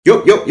Yo,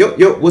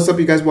 what's up,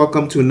 you guys?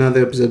 Welcome to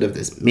another episode of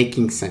this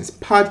Making Sense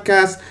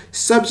podcast.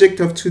 Subject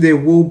of today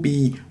will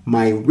be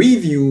my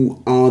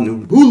review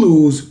on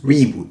Hulu's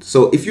Reboot.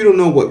 So, if you don't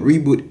know what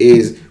Reboot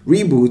is,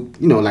 Reboot,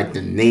 like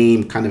the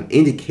name kind of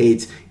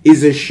indicates,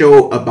 is a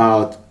show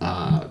about,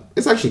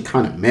 it's actually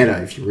kind of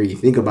meta if you really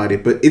think about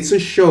it, but it's a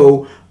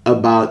show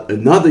about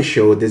another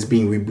show that's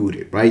being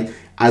rebooted, right?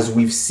 As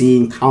we've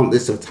seen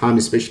countless of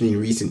times, especially in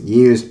recent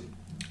years,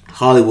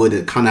 Hollywood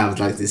kind of has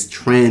like this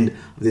trend,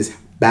 this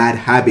bad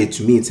habit.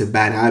 To me, it's a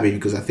bad habit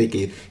because I think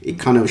it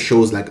kind of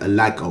shows like a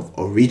lack of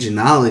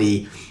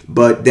originality,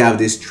 but they have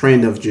this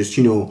trend of just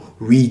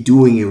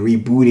redoing and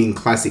rebooting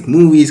classic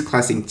movies,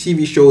 classic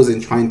TV shows,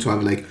 and trying to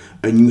have like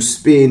a new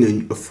spin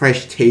and a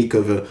fresh take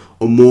of a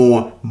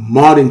more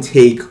modern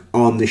take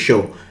on the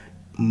show.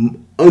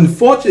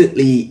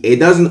 Unfortunately, it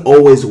doesn't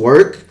always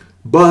work,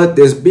 but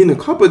there's been a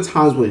couple of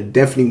times where it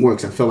definitely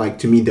works. I feel like,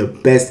 to me, the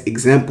best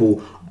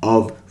example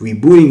of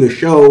rebooting a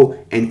show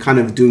and kind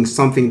of doing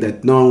something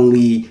that not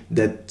only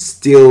that's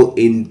still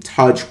in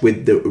touch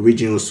with the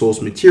original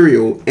source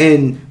material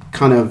and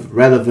kind of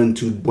relevant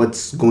to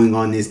what's going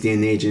on in this day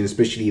and age, and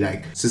especially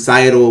like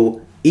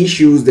societal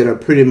issues that are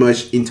pretty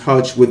much in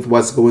touch with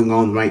what's going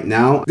on right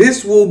now.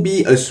 This will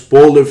be a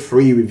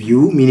spoiler-free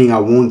review, meaning I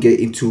won't get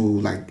into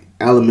like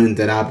element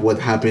what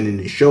happened in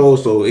the show.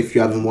 So if you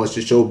haven't watched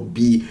the show,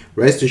 be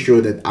rest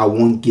assured that I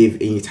won't give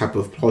any type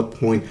of plot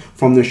point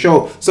from the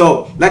show.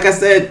 So like I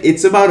said,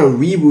 it's about a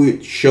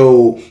reboot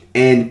show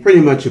and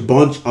pretty much a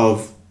bunch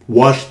of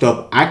washed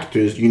up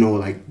actors,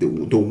 like the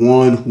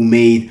one who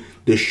made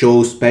the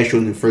show special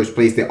in the first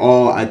place. They're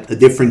all at a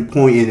different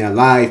point in their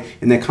life,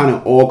 and they kind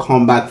of all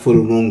come back for the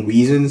wrong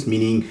reasons,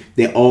 meaning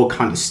they're all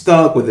kind of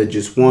stuck, whether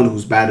just one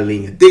who's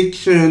battling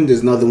addiction,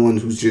 there's another one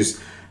who's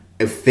just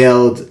a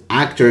failed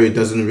actor,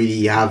 doesn't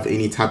really have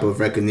any type of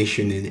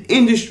recognition in the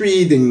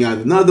industry. Then you got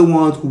another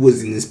one who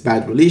was in this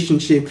bad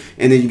relationship,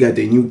 and then you got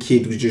the new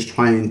kid who's just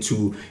trying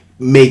to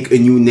make a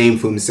new name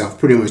for himself,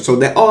 pretty much. So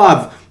they all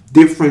have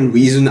different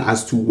reasons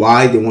as to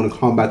why they want to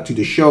come back to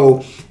the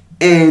show.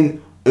 And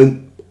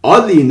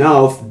oddly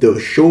enough, the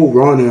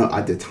showrunner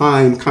at the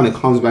time kind of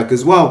comes back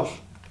as well.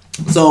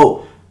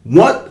 So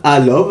what I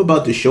love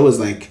about the show is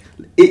like,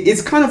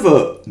 it's kind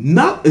of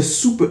not a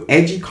super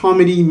edgy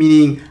comedy,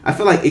 meaning I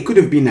feel like it could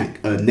have been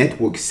like a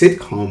network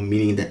sitcom,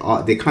 meaning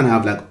that they kind of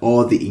have like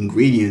all the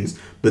ingredients.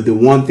 But the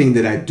one thing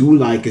that I do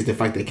like is the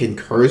fact they can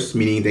curse,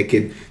 meaning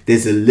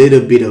there's a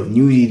little bit of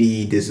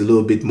nudity, there's a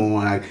little bit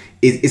more like,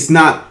 it's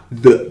not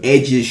the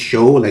edgiest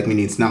show, like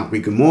meaning it's not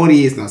Rick and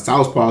Morty, it's not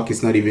South Park,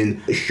 it's not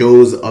even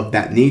shows of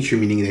that nature,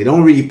 meaning they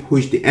don't really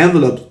push the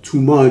envelope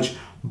too much.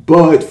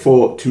 But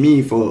for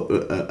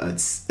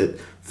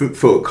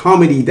a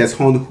comedy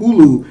that's on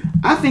Hulu,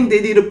 I think they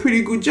did a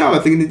pretty good job. I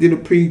think they did a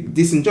pretty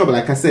decent job.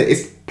 Like I said,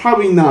 it's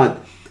probably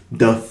not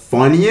the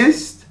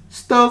funniest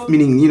stuff,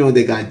 meaning,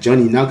 they got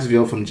Johnny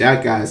Knoxville from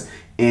Jackass,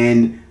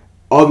 and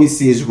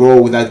obviously his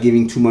role, without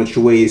giving too much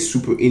away, is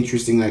super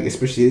interesting, like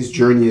especially his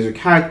journey as a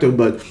character.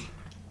 But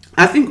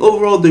I think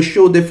overall the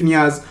show definitely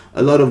has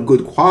a lot of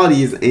good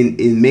qualities, and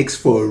it makes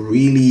for a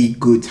really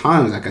good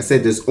time. Like I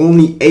said, there's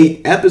only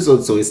 8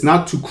 episodes, so it's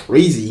not too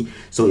crazy.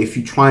 So if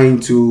you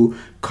want to,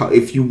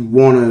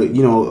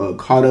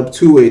 caught up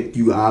to it,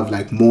 you have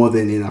like more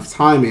than enough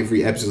time.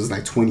 Every episode is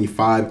like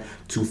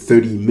 25 to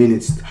 30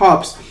 minutes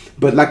tops.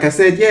 But like I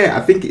said, yeah,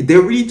 I think they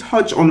really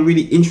touch on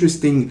really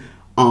interesting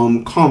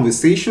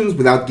conversations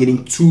without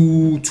getting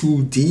too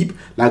deep.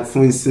 Like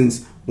for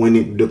instance,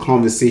 when the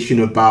conversation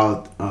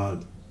about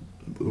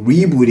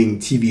rebooting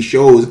TV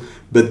shows.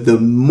 But the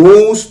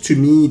most, to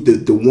me,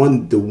 the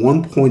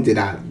one point that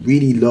I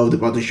really loved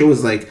about the show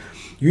is like,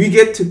 you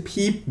get to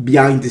peep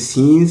behind the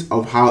scenes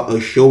of how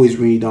a show is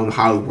really done,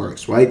 how it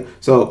works, right?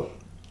 So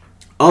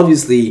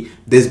obviously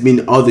there's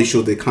been other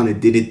shows that kind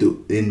of did it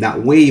in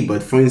that way,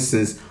 but for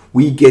instance,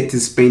 we get to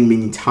spend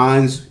many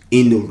times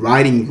in the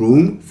writing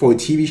room for a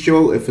TV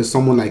show. If for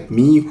someone like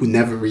me who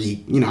never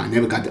really, I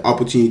never got the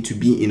opportunity to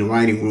be in a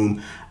writing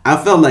room, I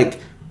felt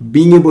like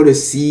being able to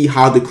see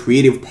how the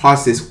creative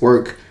process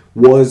work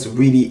was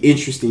really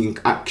interesting,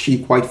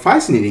 actually quite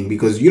fascinating,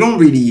 because you don't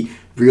really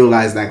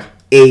realize like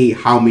A,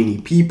 how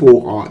many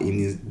people are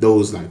in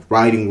those like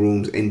writing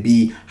rooms, and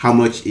B, how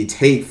much it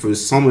takes for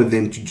some of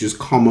them to just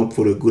come up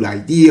with a good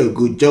idea,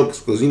 good jokes.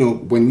 Because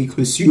when we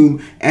consume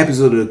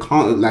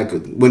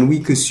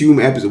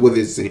whether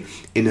it's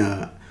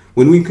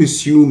when we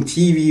consume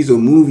TVs or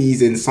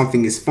movies and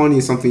something is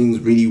funny, something is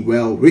really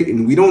well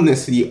written, we don't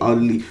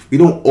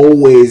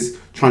always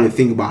trying to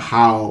think about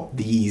how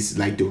these,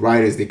 like the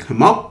writers, they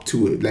come up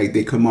to it, like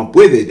they come up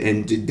with it,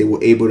 and they were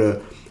able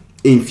to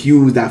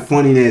infuse that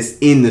funniness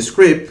in the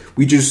script.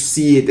 We just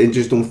see it and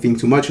just don't think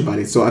too much about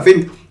it. So I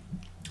think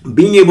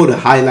being able to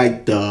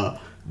highlight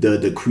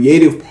the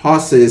creative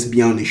process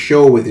beyond the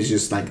show, whether it's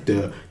just like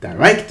the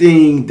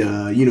directing,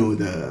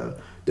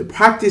 the the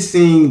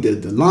practicing,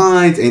 the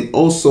lines, and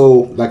also,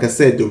 like I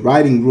said, the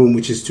writing room,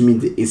 which is to me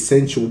the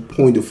essential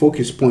point, the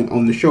focus point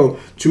on the show.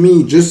 To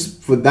me,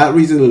 just for that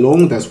reason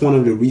alone, that's one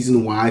of the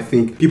reasons why I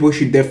think people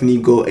should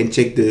definitely go and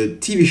check the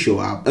TV show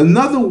out.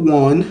 Another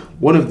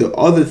one of the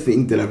other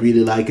things that I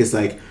really like is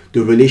like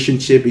the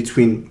relationship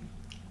between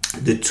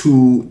the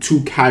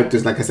two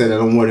characters. Like I said,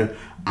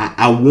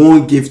 I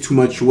won't give too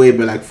much away,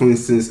 but like for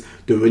instance,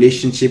 the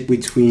relationship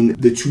between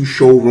the two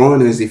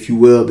showrunners, if you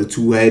will, the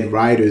two head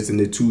writers and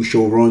the two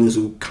showrunners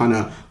who kind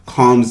of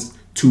comes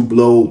to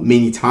blow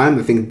many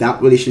times. I think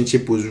that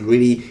relationship was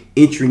really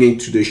intriguing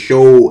to the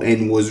show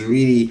and was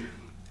really,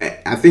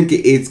 I think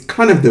it's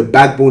kind of the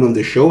backbone of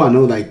the show. I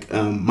know like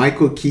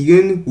Michael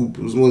Keegan, who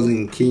was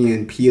in Key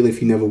and Peele, if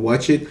you never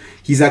watch it,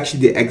 he's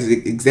actually the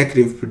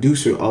executive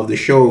producer of the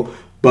show,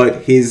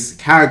 but his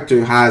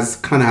character has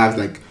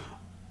like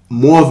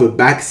more of a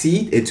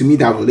backseat, and to me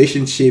that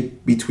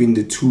relationship between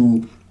the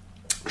two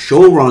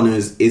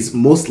showrunners is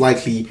most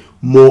likely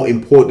more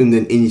important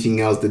than anything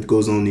else that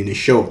goes on in the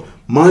show.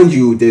 Mind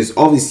you, there's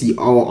obviously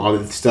all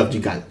other stuff. You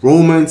got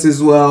romance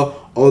as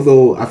well,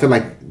 although I feel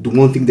like the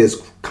one thing that's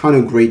kind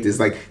of great is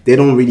like they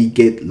don't really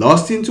get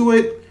lost into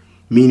it,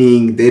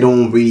 meaning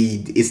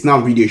it's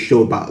not really a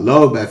show about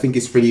love, but I think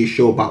it's really a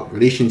show about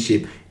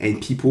relationship and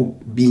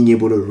people being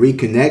able to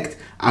reconnect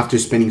after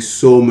spending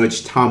so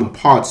much time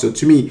apart. So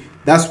to me,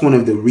 that's one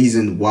of the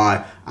reasons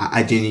why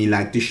I genuinely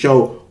like the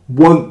show.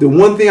 The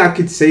one thing I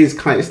could say is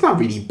it's not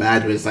really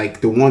bad, but it's like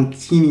the one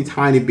teeny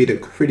tiny bit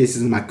of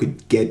criticism I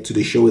could get to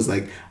the show is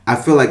like, I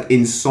feel like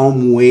in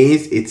some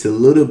ways it's a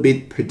little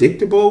bit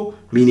predictable,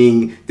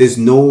 meaning there's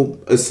no,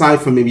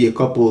 aside from maybe a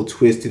couple of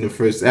twists in the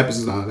first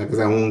episode, because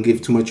I won't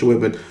give too much away,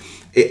 but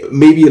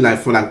maybe like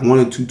for like one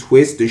or two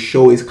twists, the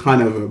show is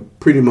kind of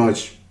pretty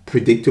much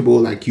predictable.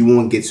 Like you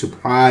won't get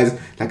surprised.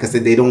 Like I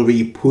said, they don't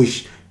really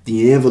push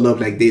the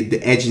envelope. Like the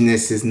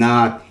edginess is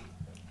not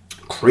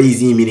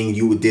crazy,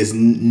 meaning there's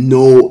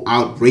no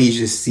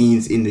outrageous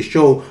scenes in the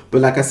show. But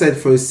like I said,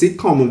 for a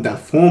sitcom of that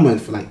format,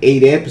 for like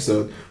 8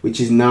 episodes,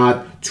 which is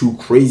not too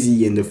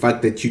crazy, and the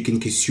fact that you can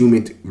consume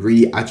it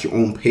really at your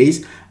own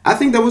pace, I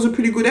think that was a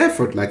pretty good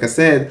effort. Like I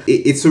said,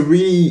 it's a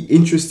really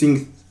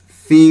interesting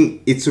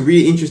thing. It's a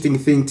really interesting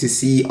thing to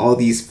see all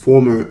these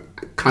former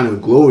kind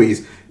of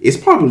glories. It's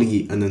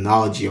probably an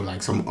analogy of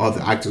like some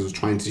other actors who are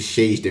trying to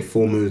shade their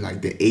former,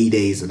 like their A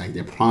days or like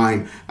their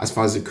prime as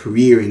far as a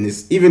career. And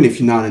this, even if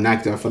you're not an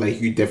actor, I feel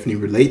like you definitely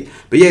relate.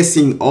 But yeah,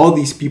 seeing all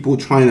these people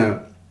trying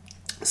to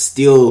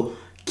still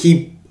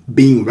keep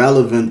being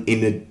relevant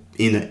in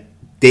a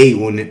day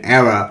or in an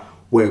era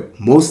where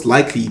most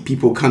likely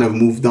people kind of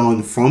moved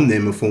on from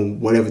them or from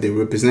whatever they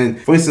represent.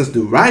 For instance,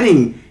 the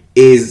writing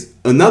is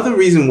another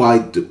reason why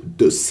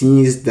the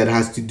scenes that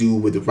has to do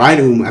with the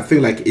writing room, I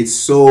feel like it is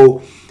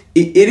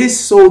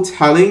so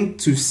telling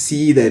to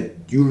see that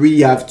you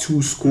really have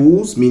two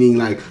schools, meaning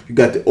like you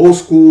got the old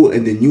school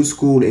and the new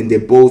school, and they're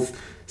both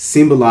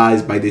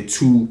symbolized by the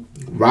two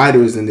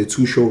writers and the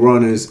two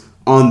showrunners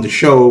on the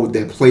show.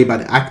 They're played by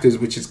the actors,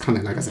 which is kind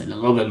of, like I said, a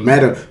little bit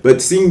meta.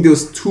 But seeing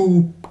those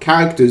two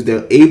characters,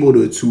 they're able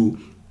to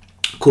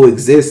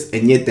coexist,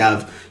 and yet they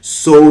have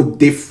so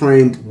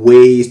different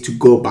ways to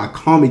go about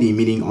comedy,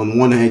 meaning on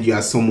one hand you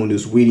have someone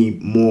who's really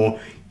more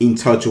in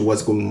touch with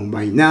what's going on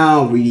right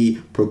now, really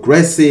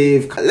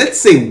progressive, let's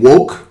say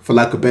woke for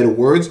lack of better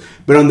words,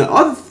 but on the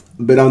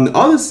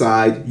other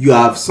side you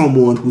have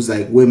someone who's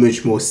like way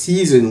much more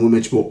seasoned, way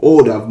much more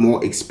older, have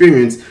more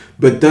experience,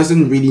 but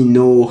doesn't really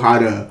know how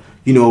to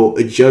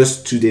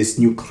adjust to this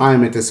new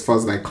climate as far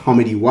as like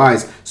comedy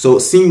wise. So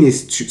seeing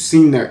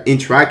their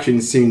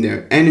interaction, seeing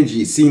their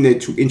energy, seeing their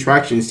two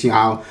interactions, see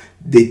how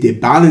they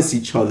balance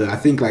each other, I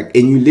think like,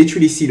 and you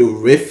literally see the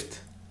rift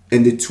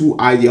and the two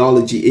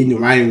ideology in the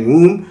writing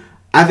room.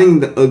 I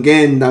think that,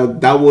 again,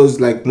 that was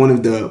like one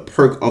of the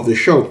perks of the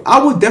show.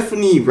 I would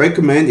definitely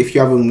recommend, if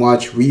you haven't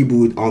watched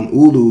Reboot on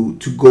Hulu,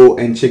 to go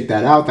and check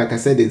that out. Like I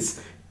said,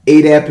 it's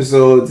 8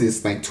 episodes.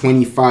 It's like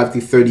 25 to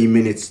 30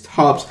 minutes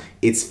tops.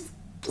 It's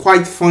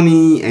quite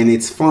funny and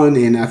it's fun,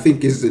 and I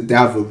think they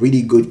have a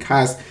really good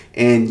cast.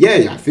 And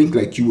yeah, I think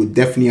like you would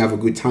definitely have a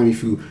good time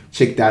if you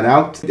check that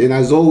out. And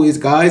as always,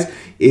 guys,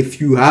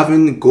 if you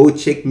haven't, go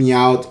check me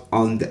out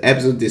on the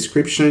episode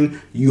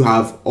description. You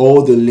have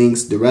all the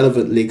links, the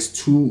relevant links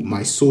to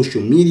my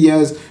social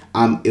medias.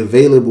 I'm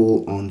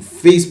available on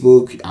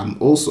Facebook.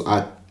 I'm also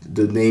at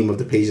the name of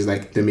the page is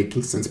like the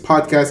Making Sense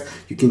Podcast.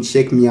 You can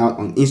check me out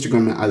on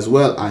Instagram as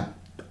well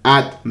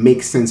at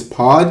Make Sense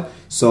Pod.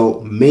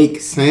 So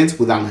make sense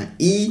without an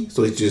E.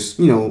 So it's just,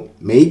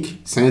 make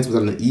sense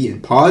without an E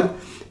and pod.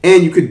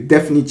 And you could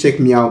definitely check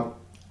me out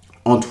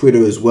on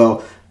Twitter as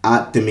well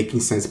at the Making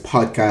Sense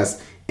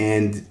Podcast.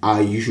 And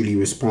I usually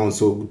respond.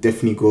 So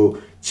definitely go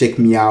check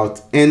me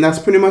out. And that's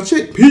pretty much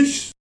it.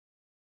 Peace.